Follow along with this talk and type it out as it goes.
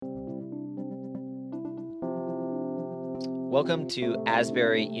Welcome to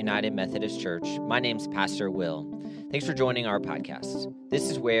Asbury United Methodist Church. My name's Pastor Will. Thanks for joining our podcast. This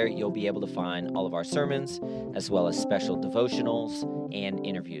is where you'll be able to find all of our sermons, as well as special devotionals and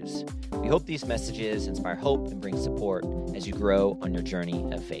interviews. We hope these messages inspire hope and bring support as you grow on your journey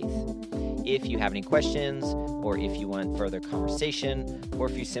of faith. If you have any questions, or if you want further conversation, or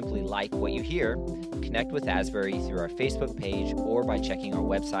if you simply like what you hear, connect with Asbury through our Facebook page or by checking our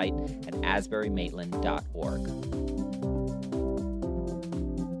website at asburymaitland.org.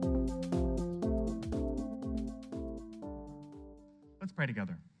 Let's pray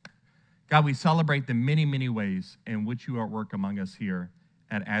together. God, we celebrate the many, many ways in which you are at work among us here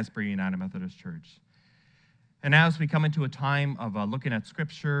at Asbury United Methodist Church. And as we come into a time of looking at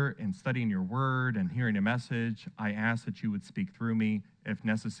Scripture and studying your word and hearing a message, I ask that you would speak through me, if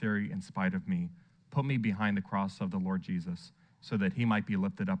necessary, in spite of me. Put me behind the cross of the Lord Jesus so that he might be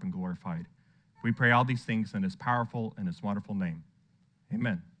lifted up and glorified. We pray all these things in his powerful and his wonderful name.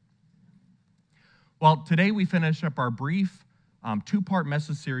 Amen. Well, today we finish up our brief two-part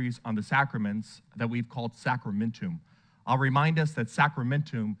message series on the sacraments that we've called Sacramentum. I'll remind us that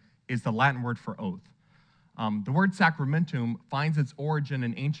Sacramentum is the Latin word for oath. The word Sacramentum finds its origin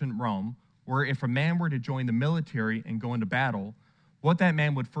in ancient Rome, where if a man were to join the military and go into battle, what that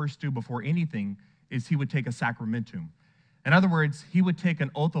man would first do before anything is he would take a Sacramentum. In other words, he would take an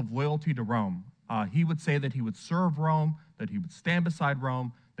oath of loyalty to Rome. He would say that he would serve Rome, that he would stand beside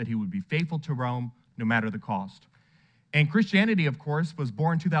Rome, that he would be faithful to Rome, no matter the cost. And Christianity, of course, was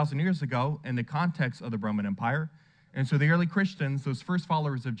born 2,000 years ago in the context of the Roman Empire. And so the early Christians, those first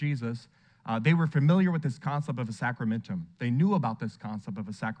followers of Jesus, they were familiar with this concept of a sacramentum. They knew about this concept of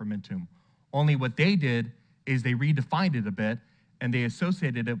a sacramentum. Only what they did is they redefined it a bit, and they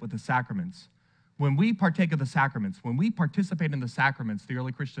associated it with the sacraments. When we partake of the sacraments, when we participate in the sacraments, the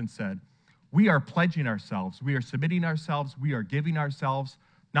early Christians said, we are pledging ourselves, we are submitting ourselves, we are giving ourselves,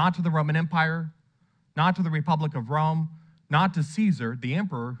 not to the Roman Empire, not to the Republic of Rome, not to Caesar, the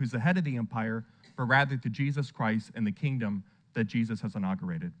emperor, who's the head of the empire, but rather to Jesus Christ and the kingdom that Jesus has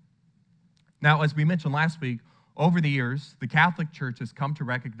inaugurated. Now, as we mentioned last week, over the years, the Catholic Church has come to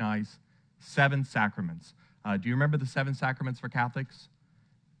recognize 7 sacraments. Do you remember the 7 sacraments for Catholics?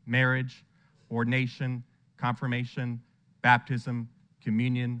 Marriage, ordination, confirmation, baptism,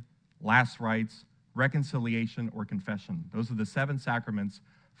 communion, last rites, reconciliation, or confession. Those are the 7 sacraments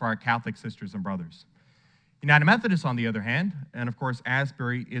for our Catholic sisters and brothers. United Methodists, on the other hand, and of course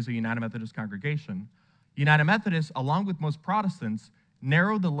Asbury is a United Methodist congregation, United Methodists, along with most Protestants,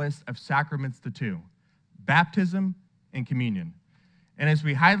 narrow the list of sacraments to 2, baptism and communion. And as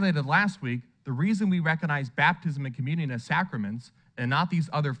we highlighted last week, the reason we recognize baptism and communion as sacraments and not these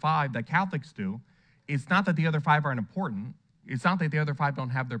other 5 that Catholics do, it's not that the other 5 aren't important, it's not that the other 5 don't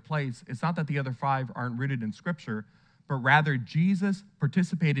have their place, it's not that the other 5 aren't rooted in Scripture, but rather Jesus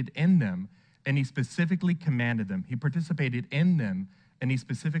participated in them and he specifically commanded them. He participated in them and he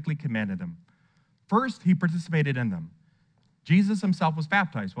specifically commanded them. First, he participated in them. Jesus himself was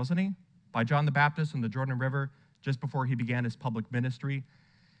baptized, wasn't he? By John the Baptist in the Jordan River just before he began his public ministry.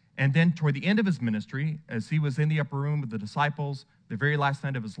 And then toward the end of his ministry, as he was in the upper room with the disciples, the very last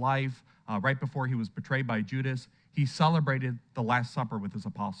night of his life, right before he was betrayed by Judas, he celebrated the Last Supper with his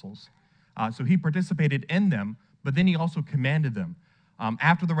apostles. So he participated in them, but then he also commanded them.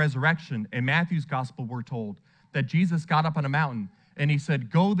 After the resurrection, in Matthew's gospel, we're told that Jesus got up on a mountain and he said,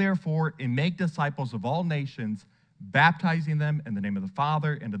 "Go therefore and make disciples of all nations, baptizing them in the name of the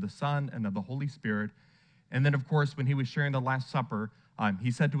Father and of the Son and of the Holy Spirit." And then, of course, when he was sharing the Last Supper, he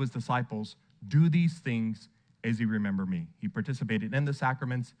said to his disciples, "Do these things as you remember me." He participated in the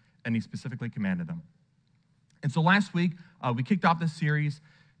sacraments and he specifically commanded them. And so last week, we kicked off this series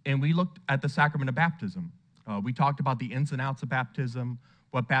and we looked at the sacrament of baptism. We talked about the ins and outs of baptism,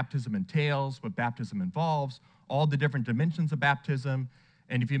 what baptism entails, what baptism involves, all the different dimensions of baptism.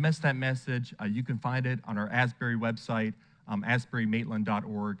 And if you missed that message, you can find it on our Asbury website,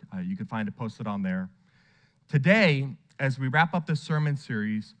 asburymaitland.org. You can find it posted on there. Today, as we wrap up this sermon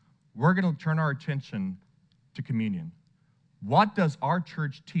series, we're going to turn our attention to communion. What does our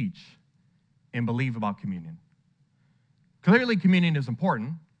church teach and believe about communion? Clearly, communion is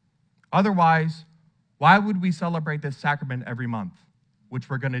important. Otherwise, why would we celebrate this sacrament every month, which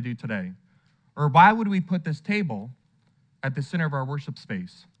we're going to do today? Or why would we put this table at the center of our worship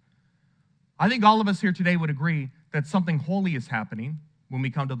space? I think all of us here today would agree that something holy is happening when we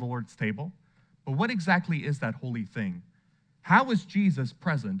come to the Lord's table. But what exactly is that holy thing? How is Jesus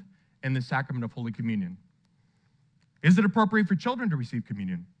present in the sacrament of Holy Communion? Is it appropriate for children to receive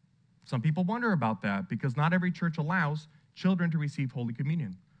communion? Some people wonder about that because not every church allows children to receive Holy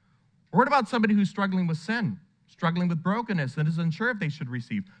Communion. Or what about somebody who's struggling with sin, struggling with brokenness and isn't sure if they should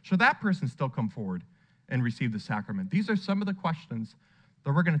receive. Should that person still come forward and receive the sacrament? These are some of the questions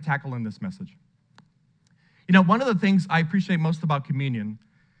that we're going to tackle in this message. You know, one of the things I appreciate most about communion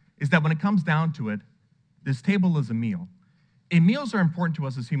is that when it comes down to it, this table is a meal. And meals are important to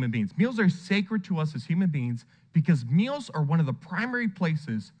us as human beings. Meals are sacred to us as human beings because meals are one of the primary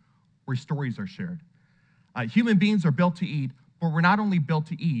places where stories are shared. Human beings are built to eat, but we're not only built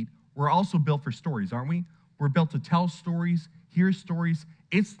to eat, we're also built for stories, aren't we? We're built to tell stories, hear stories.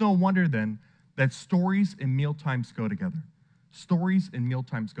 It's no wonder then that stories and mealtimes go together. Stories and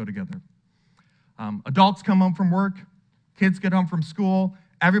mealtimes go together. Adults come home from work, kids get home from school,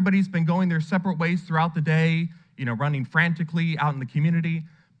 everybody's been going their separate ways throughout the day, running frantically out in the community.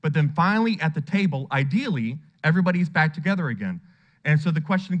 But then finally at the table, ideally, everybody's back together again. And so the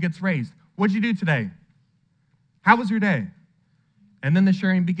question gets raised, what'd you do today? How was your day? And then the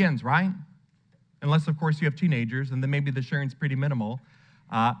sharing begins, right? Unless, of course, you have teenagers, and then maybe the sharing's pretty minimal.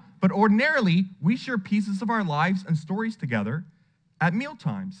 But ordinarily, we share pieces of our lives and stories together at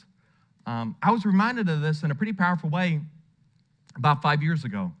mealtimes. I was reminded of this in a pretty powerful way about 5 years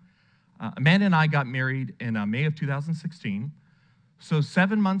ago. Amanda and I got married in May of 2016. So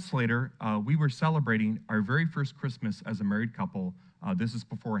 7 months later, we were celebrating our very first Christmas as a married couple. This is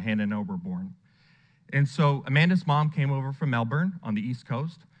before Hannah and Noah were born. And so Amanda's mom came over from Melbourne on the East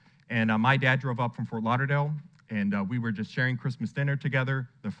Coast, and my dad drove up from Fort Lauderdale, and we were just sharing Christmas dinner together,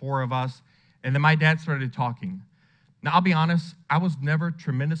 the four of us, and then my dad started talking. Now, I'll be honest, I was never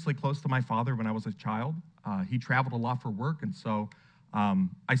tremendously close to my father when I was a child. He traveled a lot for work, and so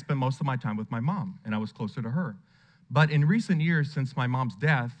I spent most of my time with my mom, and I was closer to her. But in recent years, since my mom's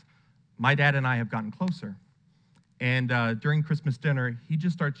death, my dad and I have gotten closer. And during Christmas dinner, he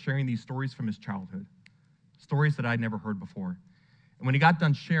just starts sharing these stories from his childhood, stories that I'd never heard before. And when he got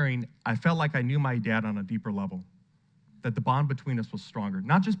done sharing, I felt like I knew my dad on a deeper level, that the bond between us was stronger,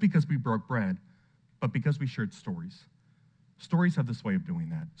 not just because we broke bread, but because we shared stories. Stories have this way of doing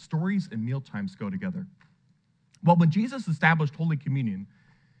that. Stories and mealtimes go together. Well, when Jesus established Holy Communion,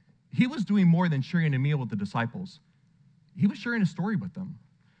 he was doing more than sharing a meal with the disciples. He was sharing a story with them.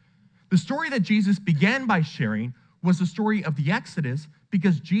 The story that Jesus began by sharing was the story of the Exodus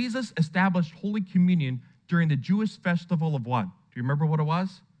because Jesus established Holy Communion during the Jewish festival of what? Do you remember what it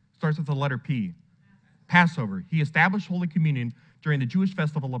was? Starts with the letter P. Passover. He established Holy Communion during the Jewish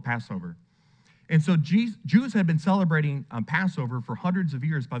festival of Passover. And so Jews had been celebrating Passover for hundreds of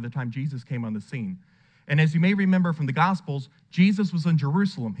years by the time Jesus came on the scene. And as you may remember from the Gospels, Jesus was in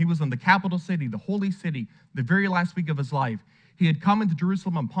Jerusalem. He was in the capital city, the holy city, the very last week of his life. He had come into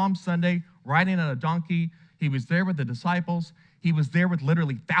Jerusalem on Palm Sunday, riding on a donkey. He was there with the disciples. He was there with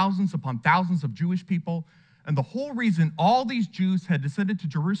literally thousands upon thousands of Jewish people. And the whole reason all these Jews had descended to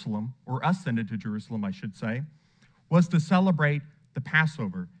Jerusalem, or ascended to Jerusalem, I should say, was to celebrate the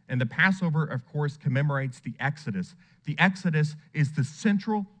Passover. And the Passover, of course, commemorates the Exodus. The Exodus is the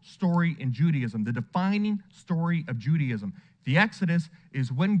central story in Judaism, the defining story of Judaism. The Exodus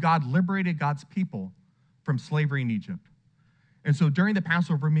is when God liberated God's people from slavery in Egypt. And so during the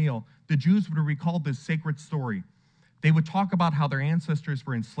Passover meal, the Jews would recall this sacred story. They would talk about how their ancestors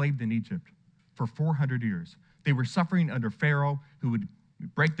were enslaved in Egypt for 400 years. They were suffering under Pharaoh, who would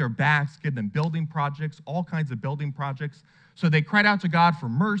break their backs, give them building projects, all kinds of building projects. So they cried out to God for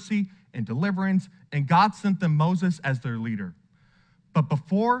mercy and deliverance, and God sent them Moses as their leader. But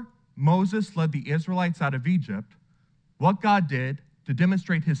before Moses led the Israelites out of Egypt, what God did to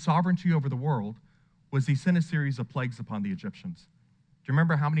demonstrate his sovereignty over the world was he sent a series of plagues upon the Egyptians. Do you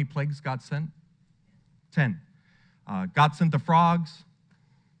remember how many plagues God sent? 10. God sent the frogs.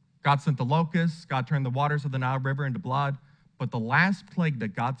 God sent the locusts. God turned the waters of the Nile River into blood. But the last plague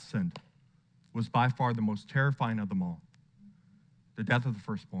that God sent was by far the most terrifying of them all: the death of the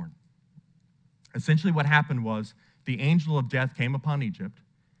firstborn. Essentially what happened was the angel of death came upon Egypt,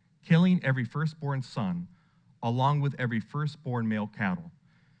 killing every firstborn son, along with every firstborn male cattle.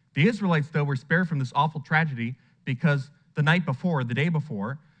 The Israelites, though, were spared from this awful tragedy because the day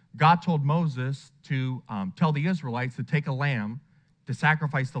before, God told Moses to tell the Israelites to take a lamb, to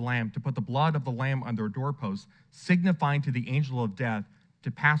sacrifice the lamb, to put the blood of the lamb on their doorposts, signifying to the angel of death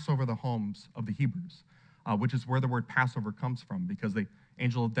to pass over the homes of the Hebrews, which is where the word Passover comes from, because the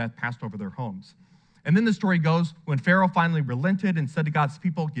angel of death passed over their homes. And then the story goes, when Pharaoh finally relented and said to God's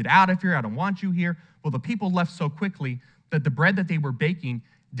people, "Get out of here, I don't want you here," well, the people left so quickly that the bread that they were baking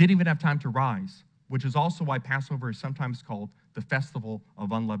didn't even have time to rise, which is also why Passover is sometimes called the festival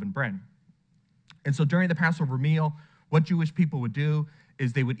of unleavened bread. And so during the Passover meal, what Jewish people would do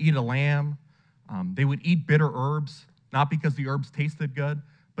is they would eat a lamb. They would eat bitter herbs, not because the herbs tasted good,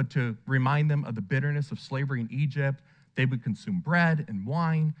 but to remind them of the bitterness of slavery in Egypt. They would consume bread and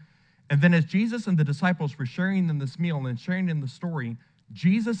wine. And then as Jesus and the disciples were sharing in this meal and sharing in the story,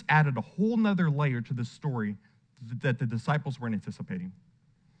 Jesus added a whole nother layer to this story that the disciples weren't anticipating.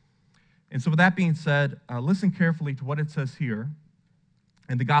 And so with that being said, listen carefully to what it says here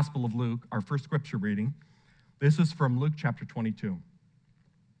in the Gospel of Luke, our first scripture reading. This is from Luke chapter 22.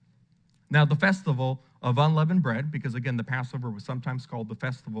 Now the festival of unleavened bread, because again, the Passover was sometimes called the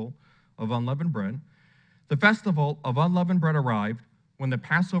festival of unleavened bread. The festival of unleavened bread arrived when the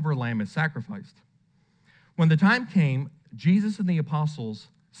Passover lamb is sacrificed. When the time came, Jesus and the apostles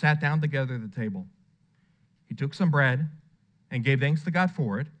sat down together at the table. He took some bread and gave thanks to God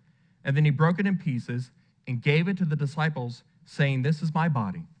for it, and then he broke it in pieces and gave it to the disciples, saying, "This is my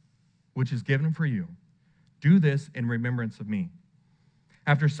body, which is given for you. Do this in remembrance of me."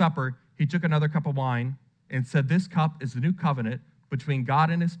 After supper, he took another cup of wine and said, "This cup is the new covenant between God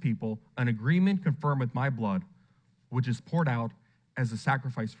and his people, an agreement confirmed with my blood, which is poured out as a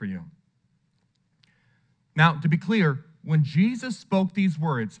sacrifice for you." Now, to be clear, when Jesus spoke these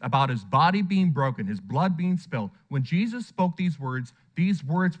words about his body being broken, his blood being spilled, when Jesus spoke these words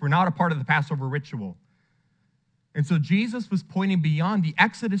were not a part of the Passover ritual. And so Jesus was pointing beyond the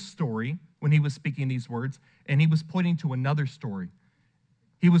Exodus story when he was speaking these words, and he was pointing to another story.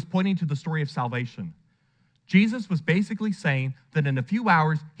 He was pointing to the story of salvation. Jesus was basically saying that in a few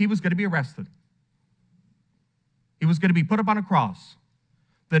hours, he was going to be arrested. He was going to be put up on a cross,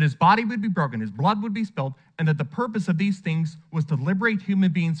 that his body would be broken, his blood would be spilled, and that the purpose of these things was to liberate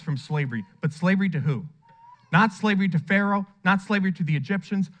human beings from slavery. But slavery to who? Not slavery to Pharaoh, not slavery to the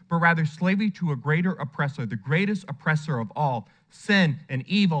Egyptians, but rather slavery to a greater oppressor, the greatest oppressor of all, sin and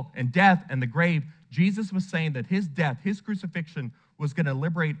evil and death and the grave. Jesus was saying that his death, his crucifixion, was going to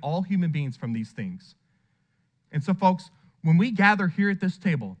liberate all human beings from these things. And so, folks, when we gather here at this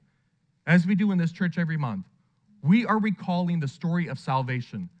table, as we do in this church every month, we are recalling the story of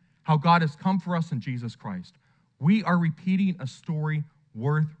salvation, how God has come for us in Jesus Christ. We are repeating a story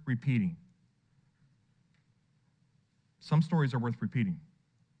worth repeating. Some stories are worth repeating,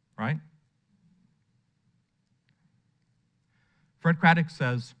 right? Fred Craddock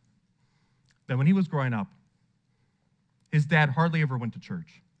says that when he was growing up, his dad hardly ever went to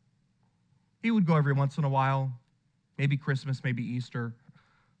church. He would go every once in a while, maybe Christmas, maybe Easter,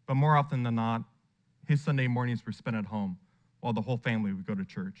 but more often than not, his Sunday mornings were spent at home while the whole family would go to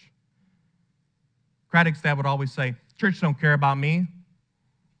church. Craddock's dad would always say, "Church don't care about me.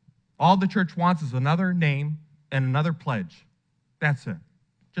 All the church wants is another name and another pledge. That's it.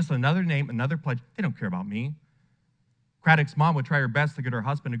 Just another name, another pledge. They don't care about me." Craddock's mom would try her best to get her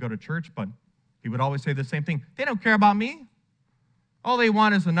husband to go to church, but he would always say the same thing. "They don't care about me. All they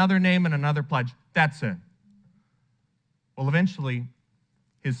want is another name and another pledge. That's it." Well, eventually,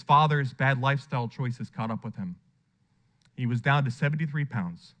 his father's bad lifestyle choices caught up with him. He was down to 73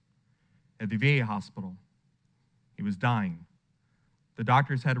 pounds at the VA hospital. He was dying. The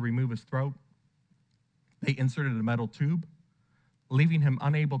doctors had to remove his throat. They inserted a metal tube, leaving him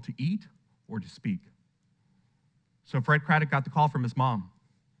unable to eat or to speak. So Fred Craddock got the call from his mom.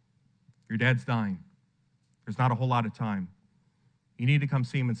 "Your dad's dying. There's not a whole lot of time. You need to come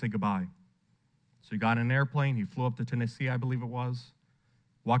see him and say goodbye." So he got in an airplane. He flew up to Tennessee, I believe it was,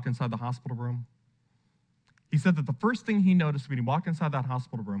 walked inside the hospital room. He said that the first thing he noticed when he walked inside that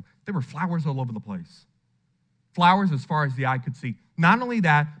hospital room, there were flowers all over the place. Flowers as far as the eye could see. Not only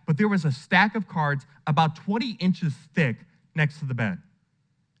that, but there was a stack of cards about 20 inches thick next to the bed. Do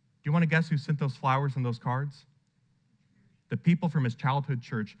you want to guess who sent those flowers and those cards? The people from his childhood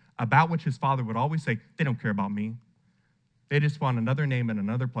church, about which his father would always say, "They don't care about me. They just want another name and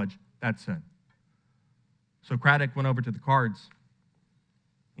another pledge. That's it." So Craddock went over to the cards.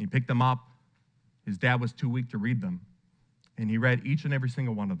 He picked them up. His dad was too weak to read them. And he read each and every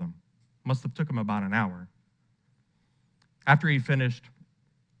single one of them. Must have took him about an hour. After he finished,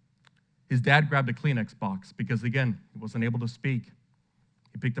 his dad grabbed a Kleenex box because, again, he wasn't able to speak.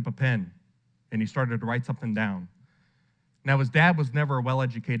 He picked up a pen, and he started to write something down. Now, his dad was never a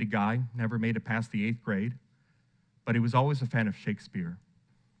well-educated guy, never made it past the 8th grade, but he was always a fan of Shakespeare.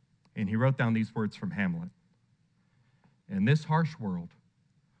 And he wrote down these words from Hamlet. "In this harsh world,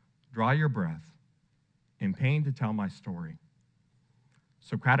 draw your breath, in pain to tell my story."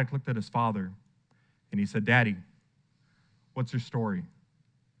 So Craddock looked at his father, and he said, "Daddy, what's your story?"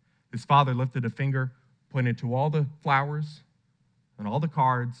 His father lifted a finger, pointed to all the flowers and all the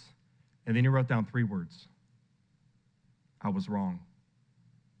cards, and then he wrote down 3 words. "I was wrong.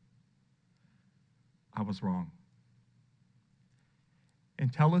 I was wrong."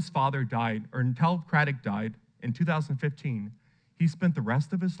 Until his father died, or until Craddock died in 2015, he spent the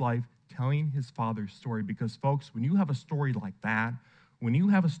rest of his life telling his Father's story. Because, folks, when you have a story like that, when you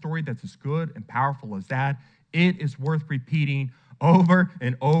have a story that's as good and powerful as that, it is worth repeating over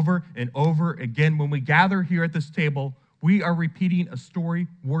and over and over again. When we gather here at this table, we are repeating a story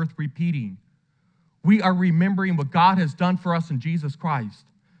worth repeating. We are remembering what God has done for us in Jesus Christ.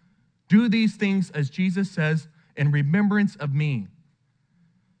 Do these things, as Jesus says, in remembrance of me.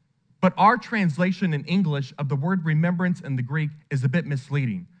 But our translation in English of the word remembrance in the Greek is a bit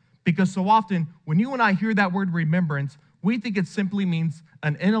misleading, because so often when you and I hear that word remembrance, we think it simply means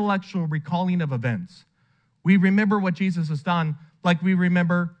an intellectual recalling of events. We remember what Jesus has done, like we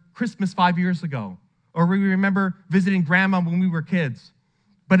remember Christmas 5 years ago, or we remember visiting grandma when we were kids.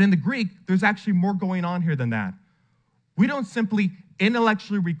 But in the Greek, there's actually more going on here than that. We don't simply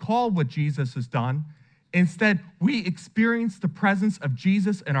intellectually recall what Jesus has done. Instead, we experience the presence of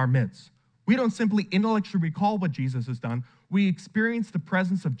Jesus in our midst. We don't simply intellectually recall what Jesus has done. We experience the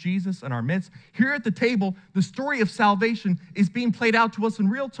presence of Jesus in our midst. Here at the table, the story of salvation is being played out to us in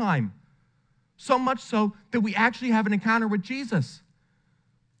real time. So much so that we actually have an encounter with Jesus.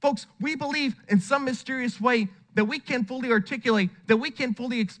 Folks, we believe in some mysterious way that we can't fully articulate, that we can't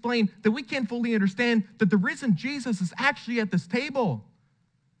fully explain, that we can't fully understand, that the risen Jesus is actually at this table.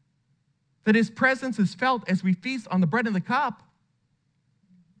 That his presence is felt as we feast on the bread and the cup.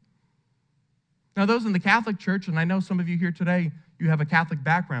 Now, those in the Catholic Church, and I know some of you here today, you have a Catholic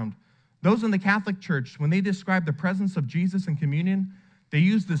background. Those in the Catholic Church, when they describe the presence of Jesus in communion, they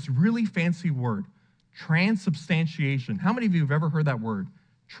use this really fancy word, transubstantiation. How many of you have ever heard that word?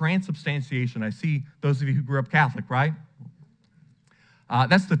 Transubstantiation. I see those of you who grew up Catholic, right?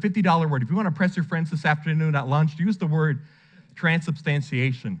 That's the $50 word. If you want to press your friends this afternoon at lunch, use the word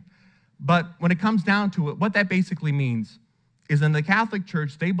transubstantiation. But when it comes down to it, what that basically means is in the Catholic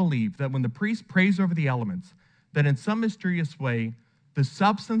Church, they believe that when the priest prays over the elements, that in some mysterious way, the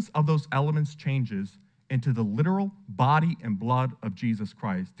substance of those elements changes into the literal body and blood of Jesus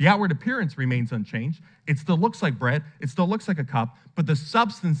Christ. The outward appearance remains unchanged. It still looks like bread. It still looks like a cup, but the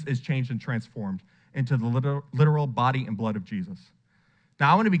substance is changed and transformed into the literal body and blood of Jesus.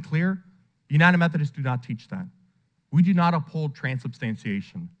 Now, I want to be clear. United Methodists do not teach that. We do not uphold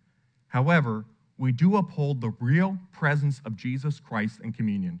transubstantiation. However, we do uphold the real presence of Jesus Christ in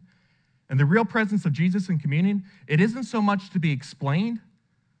communion. And the real presence of Jesus in communion, it isn't so much to be explained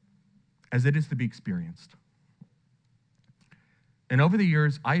as it is to be experienced. And over the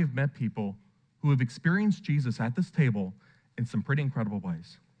years, I have met people who have experienced Jesus at this table in some pretty incredible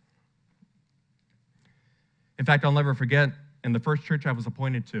ways. In fact, I'll never forget, in the first church I was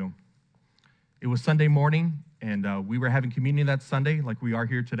appointed to, it was Sunday morning, and we were having communion that Sunday, like we are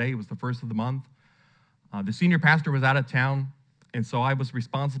here today. It was the first of the month. The senior pastor was out of town, and so I was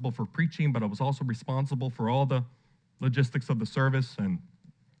responsible for preaching, but I was also responsible for all the logistics of the service. And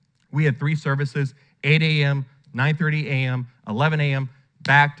we had 3 services, 8 a.m., 9:30 a.m., 11 a.m.,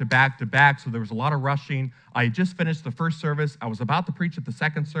 back to back to back, so there was a lot of rushing. I had just finished the first service. I was about to preach at the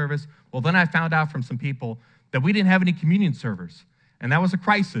second service. Well, then I found out from some people that we didn't have any communion servers. And that was a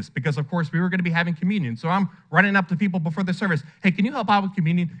crisis because, of course, we were going to be having communion. So I'm running up to people before the service. Hey, can you help out with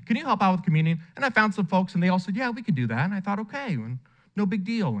communion? Can you help out with communion? And I found some folks, and they all said, yeah, we can do that. And I thought, okay, and no big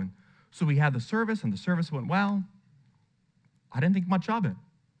deal. And so we had the service, and the service went well. I didn't think much of it.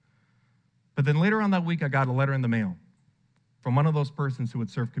 But then later on that week, I got a letter in the mail from one of those persons who would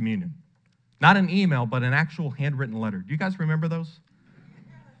serve communion. Not an email, but an actual handwritten letter. Do you guys remember those?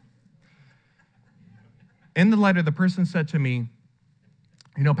 In the letter, the person said to me,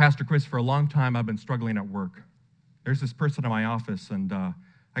 you know, Pastor Chris, for a long time, I've been struggling at work. There's this person in my office, and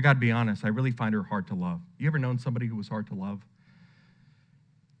I got to be honest, I really find her hard to love. You ever known somebody who was hard to love?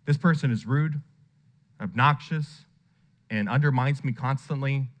 This person is rude, obnoxious, and undermines me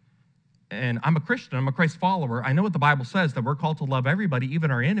constantly. And I'm a Christian, I'm a Christ follower. I know what the Bible says, that we're called to love everybody,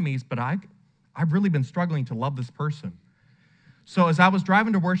 even our enemies, but I've really been struggling to love this person. So as I was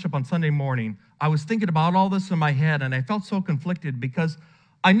driving to worship on Sunday morning, I was thinking about all this in my head, and I felt so conflicted because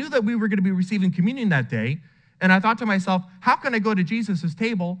I knew that we were going to be receiving communion that day, and I thought to myself, how can I go to Jesus'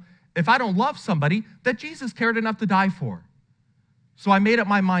 table if I don't love somebody that Jesus cared enough to die for? So I made up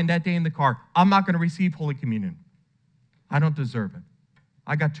my mind that day in the car, I'm not going to receive Holy Communion. I don't deserve it.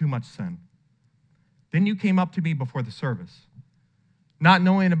 I got too much sin. Then you came up to me before the service, not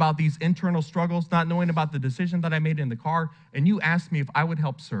knowing about these internal struggles, not knowing about the decision that I made in the car, and you asked me if I would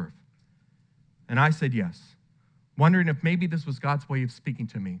help serve. And I said yes, wondering if maybe this was God's way of speaking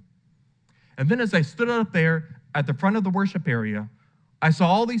to me. And then as I stood up there at the front of the worship area, I saw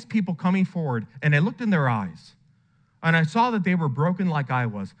all these people coming forward, and I looked in their eyes. And I saw that they were broken like I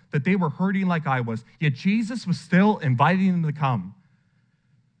was, that they were hurting like I was, yet Jesus was still inviting them to come.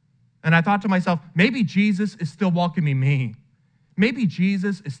 And I thought to myself, maybe Jesus is still welcoming me. Maybe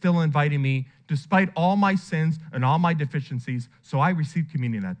Jesus is still inviting me despite all my sins and all my deficiencies. So I received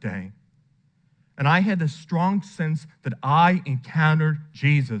communion that day. And I had this strong sense that I encountered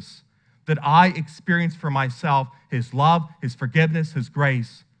Jesus, that I experienced for myself his love, his forgiveness, his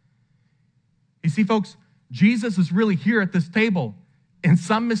grace. You see, folks, Jesus is really here at this table. In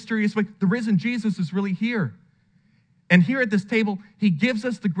some mysterious way, the risen Jesus is really here. And here at this table, he gives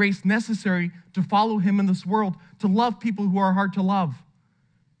us the grace necessary to follow him in this world, to love people who are hard to love,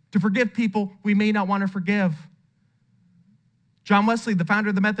 to forgive people we may not want to forgive. John Wesley, the founder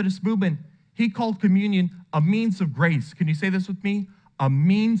of the Methodist movement, he called communion a means of grace. Can you say this with me? A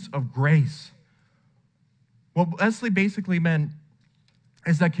means of grace. What Wesley basically meant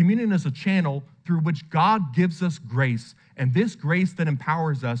is that communion is a channel through which God gives us grace, and this grace then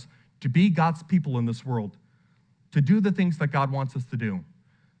empowers us to be God's people in this world, to do the things that God wants us to do.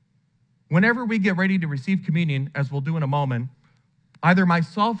 Whenever we get ready to receive communion, as we'll do in a moment, either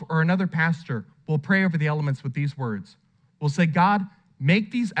myself or another pastor will pray over the elements with these words. We'll say, God,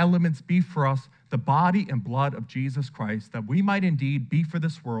 make these elements be for us the body and blood of Jesus Christ, that we might indeed be for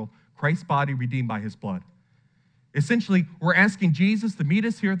this world Christ's body redeemed by his blood. Essentially, we're asking Jesus to meet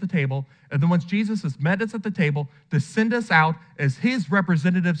us here at the table, and then once Jesus has met us at the table, to send us out as his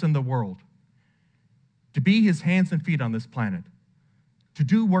representatives in the world, to be his hands and feet on this planet, to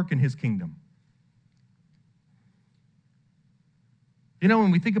do work in his kingdom. You know,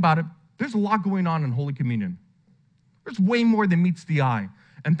 when we think about it, there's a lot going on in Holy Communion. There's way more than meets the eye.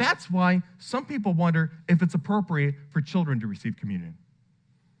 And that's why some people wonder if it's appropriate for children to receive communion.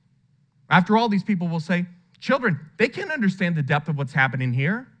 After all, these people will say, children, they can't understand the depth of what's happening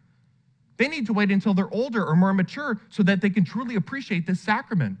here. They need to wait until they're older or more mature so that they can truly appreciate this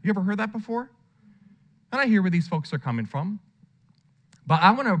sacrament. You ever heard that before? And I hear where these folks are coming from. But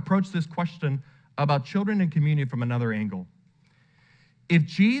I want to approach this question about children and communion from another angle. If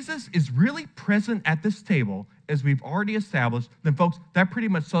Jesus is really present at this table, as we've already established, then folks, that pretty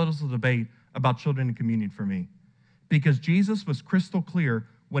much settles the debate about children and communion for me. Because Jesus was crystal clear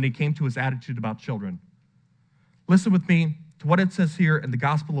when he came to his attitude about children. Listen with me to what it says here in the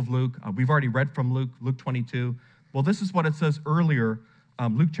Gospel of Luke. We've already read from Luke 22. Well, this is what it says earlier,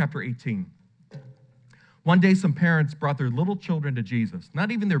 Luke chapter 18. One day, some parents brought their little children to Jesus.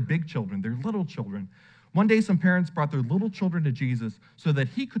 Not even their big children, their little children. One day, some parents brought their little children to Jesus so that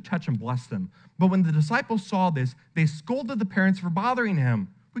he could touch and bless them. But when the disciples saw this, they scolded the parents for bothering him.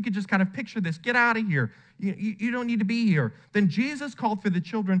 We could just kind of picture this. Get out of here. You don't need to be here. Then Jesus called for the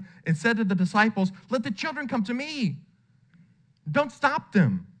children and said to the disciples, let the children come to me. Don't stop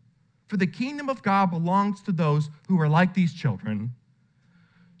them. For the kingdom of God belongs to those who are like these children.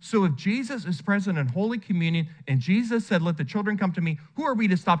 So if Jesus is present in Holy Communion and Jesus said, let the children come to me, who are we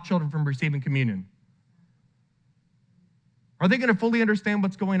to stop children from receiving communion? Are they going to fully understand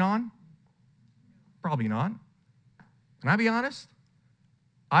what's going on? Probably not. Can I be honest?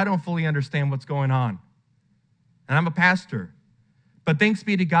 I don't fully understand what's going on. And I'm a pastor. But thanks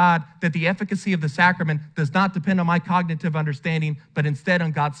be to God that the efficacy of the sacrament does not depend on my cognitive understanding, but instead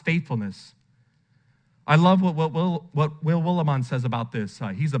on God's faithfulness. I love what Will Willimon says about this.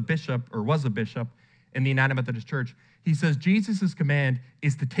 He's a bishop, or was a bishop, in the United Methodist Church. He says, Jesus' command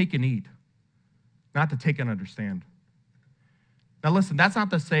is to take and eat, not to take and understand. Now listen, that's not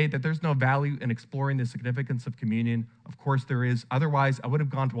to say that there's no value in exploring the significance of communion. Of course there is. Otherwise, I would have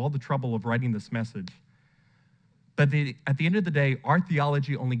gone to all the trouble of writing this message. But at the end of the day, our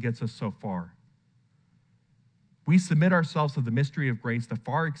theology only gets us so far. We submit ourselves to the mystery of grace that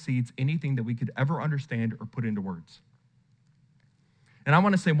far exceeds anything that we could ever understand or put into words. And I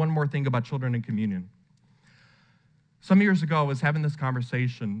want to say one more thing about children and communion. Some years ago, I was having this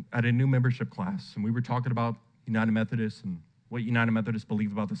conversation at a new membership class, and we were talking about United Methodists and what United Methodists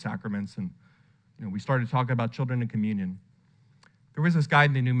believe about the sacraments, and we started talking about children and communion. There was this guy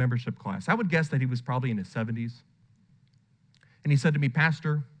in the new membership class. I would guess that he was probably in his 70s. And he said to me,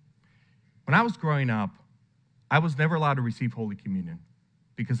 Pastor, when I was growing up, I was never allowed to receive Holy Communion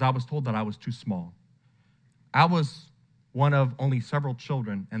because I was told that I was too small. I was one of only several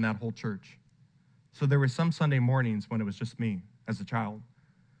children in that whole church. So there were some Sunday mornings when it was just me as a child.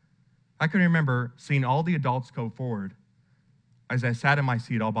 I can remember seeing all the adults go forward as I sat in my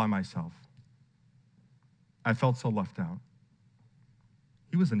seat all by myself. I felt so left out.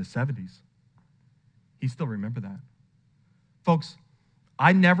 He was in his 70s. He still remembered that. Folks,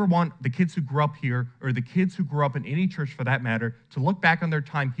 I never want the kids who grew up here or the kids who grew up in any church for that matter to look back on their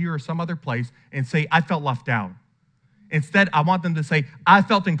time here or some other place and say, I felt left out. Instead, I want them to say, I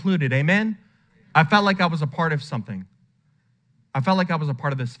felt included, amen? I felt like I was a part of something. I felt like I was a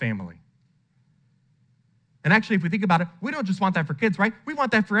part of this family. And actually, if we think about it, we don't just want that for kids, right? We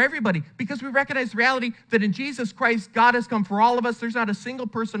want that for everybody because we recognize the reality that in Jesus Christ, God has come for all of us. There's not a single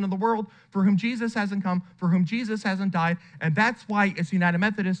person in the world for whom Jesus hasn't come, for whom Jesus hasn't died. And that's why, as United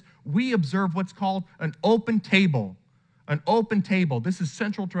Methodists, we observe what's called an open table. An open table. This is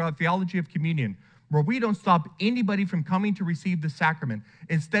central to our theology of communion, where we don't stop anybody from coming to receive the sacrament.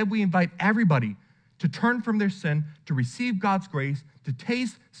 Instead, we invite everybody to turn from their sin, to receive God's grace, to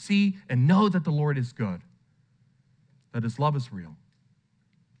taste, see, and know that the Lord is good, that his love is real.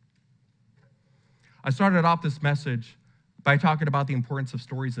 I started off this message by talking about the importance of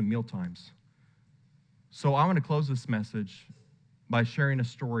stories and mealtimes. So I want to close this message by sharing a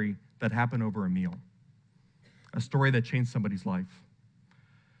story that happened over a meal, a story that changed somebody's life.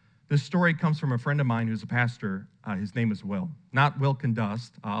 This story comes from a friend of mine who's a pastor. His name is Will. Not Will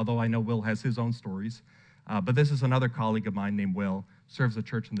Condust, although I know Will has his own stories. But this is another colleague of mine named Will, serves a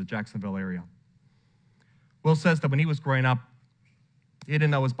church in the Jacksonville area. Will says that when he was growing up, he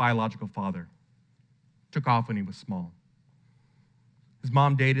didn't know his biological father. Took off when he was small. His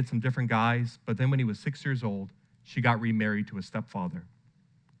mom dated some different guys, but then when he was 6 years old, she got remarried to a stepfather.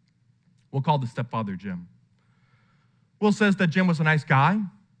 We'll call the stepfather Jim. Will says that Jim was a nice guy.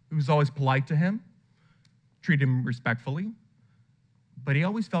 He was always polite to him, treated him respectfully, but he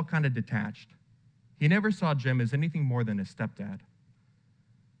always felt kind of detached. He never saw Jim as anything more than his stepdad.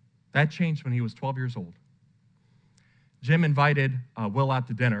 That changed when he was 12 years old. Jim invited Will out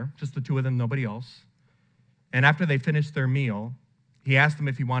to dinner, just the two of them, nobody else. And after they finished their meal, he asked him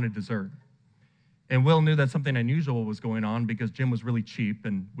if he wanted dessert. And Will knew that something unusual was going on because Jim was really cheap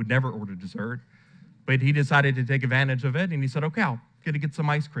and would never order dessert. But he decided to take advantage of it, and he said, okay, I'll get some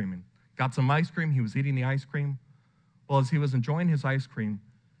ice cream. And got some ice cream. He was eating the ice cream. Well, as he was enjoying his ice cream,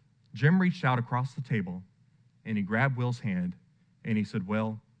 Jim reached out across the table, and he grabbed Will's hand, and he said,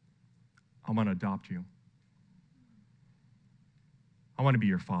 Will, I want to adopt you. I want to be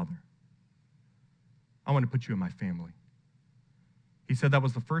your father. I want to put you in my family. He said that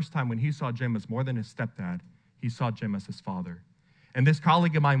was the first time when he saw Jim as more than his stepdad, he saw Jim as his father. And this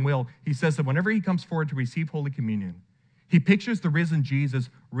colleague of mine, Will, he says that whenever he comes forward to receive Holy Communion, he pictures the risen Jesus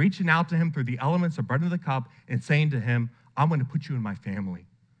reaching out to him through the elements of bread and the cup and saying to him, I want to put you in my family.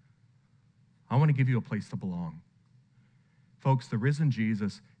 I want to give you a place to belong. Folks, the risen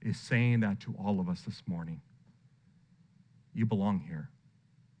Jesus is saying that to all of us this morning. You belong here.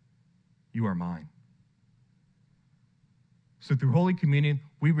 You are mine. So through Holy Communion,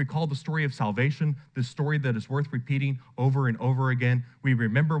 we recall the story of salvation, this story that is worth repeating over and over again. We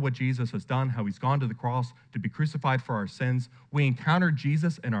remember what Jesus has done, how he's gone to the cross to be crucified for our sins. We encounter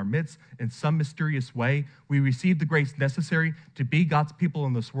Jesus in our midst in some mysterious way. We receive the grace necessary to be God's people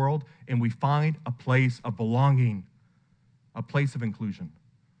in this world, and we find a place of belonging, a place of inclusion.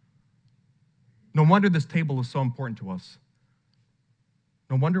 No wonder this table is so important to us.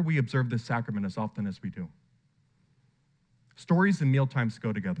 No wonder we observe this sacrament as often as we do. Stories and mealtimes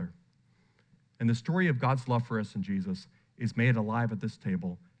go together. And the story of God's love for us in Jesus is made alive at this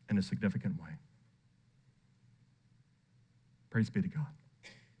table in a significant way. Praise be to God.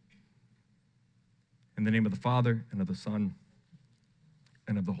 In the name of the Father, and of the Son,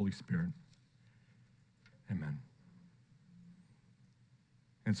 and of the Holy Spirit. Amen.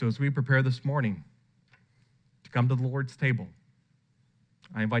 And so as we prepare this morning to come to the Lord's table,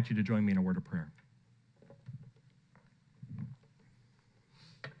 I invite you to join me in a word of prayer.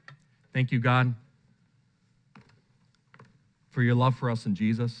 Thank you, God, for your love for us in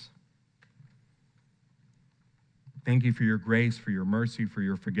Jesus. Thank you for your grace, for your mercy, for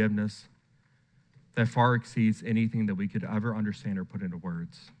your forgiveness that far exceeds anything that we could ever understand or put into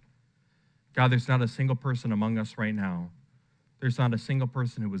words. God, there's not a single person among us right now. There's not a single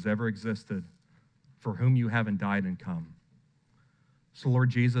person who has ever existed for whom you haven't died and come. So, Lord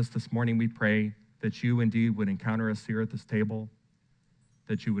Jesus, this morning we pray that you indeed would encounter us here at this table,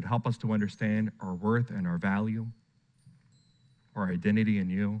 that you would help us to understand our worth and our value, our identity in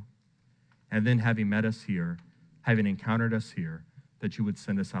you, and then having met us here, having encountered us here, that you would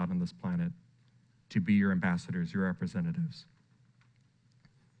send us out on this planet to be your ambassadors, your representatives.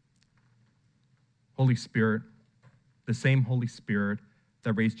 Holy Spirit, the same Holy Spirit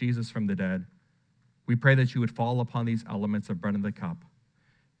that raised Jesus from the dead, we pray that you would fall upon these elements of bread and the cup,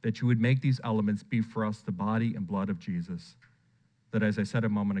 that you would make these elements be for us the body and blood of Jesus, that, as I said a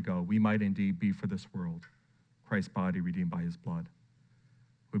moment ago, we might indeed be for this world Christ's body redeemed by his blood.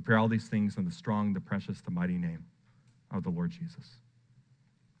 We pray all these things in the strong, the precious, the mighty name of the Lord Jesus.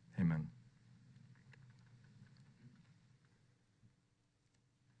 Amen.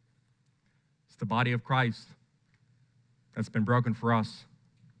 the body of Christ that's been broken for us.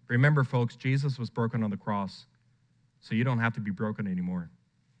 Remember, folks, Jesus was broken on the cross, so you don't have to be broken anymore.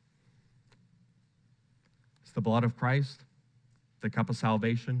 It's the blood of Christ, the cup of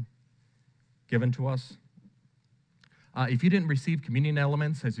salvation given to us. If you didn't receive communion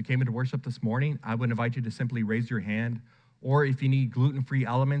elements as you came into worship this morning, I would invite you to simply raise your hand. Or if you need gluten-free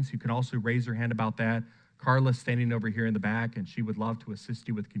elements, you can also raise your hand about that. Carla's standing over here in the back, and she would love to assist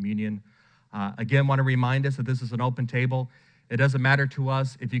you with communion. Again, want to remind us that this is an open table. It doesn't matter to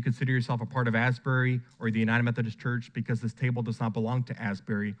us if you consider yourself a part of Asbury or the United Methodist Church, because this table does not belong to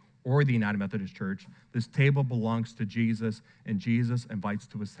Asbury or the United Methodist Church. This table belongs to Jesus, and Jesus invites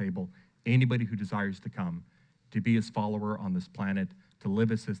to his table anybody who desires to come, to be his follower on this planet, to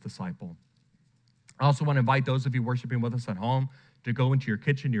live as his disciple. I also want to invite those of you worshiping with us at home to go into your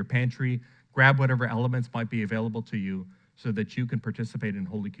kitchen, your pantry, grab whatever elements might be available to you so that you can participate in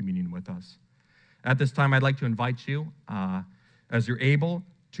Holy Communion with us. At this time, I'd like to invite you, as you're able,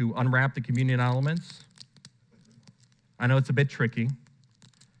 to unwrap the communion elements. I know it's a bit tricky.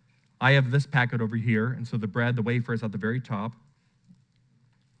 I have this packet over here, and so the bread, the wafer is at the very top.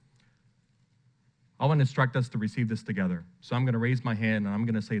 I want to instruct us to receive this together. So I'm going to raise my hand, and I'm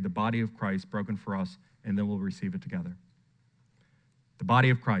going to say the body of Christ broken for us, and then we'll receive it together. The body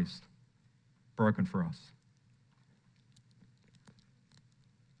of Christ broken for us.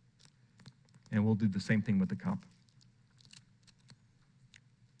 And we'll do the same thing with the cup.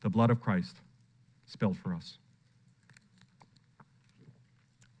 The blood of Christ spilled for us.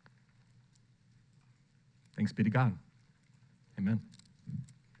 Thanks be to God. Amen.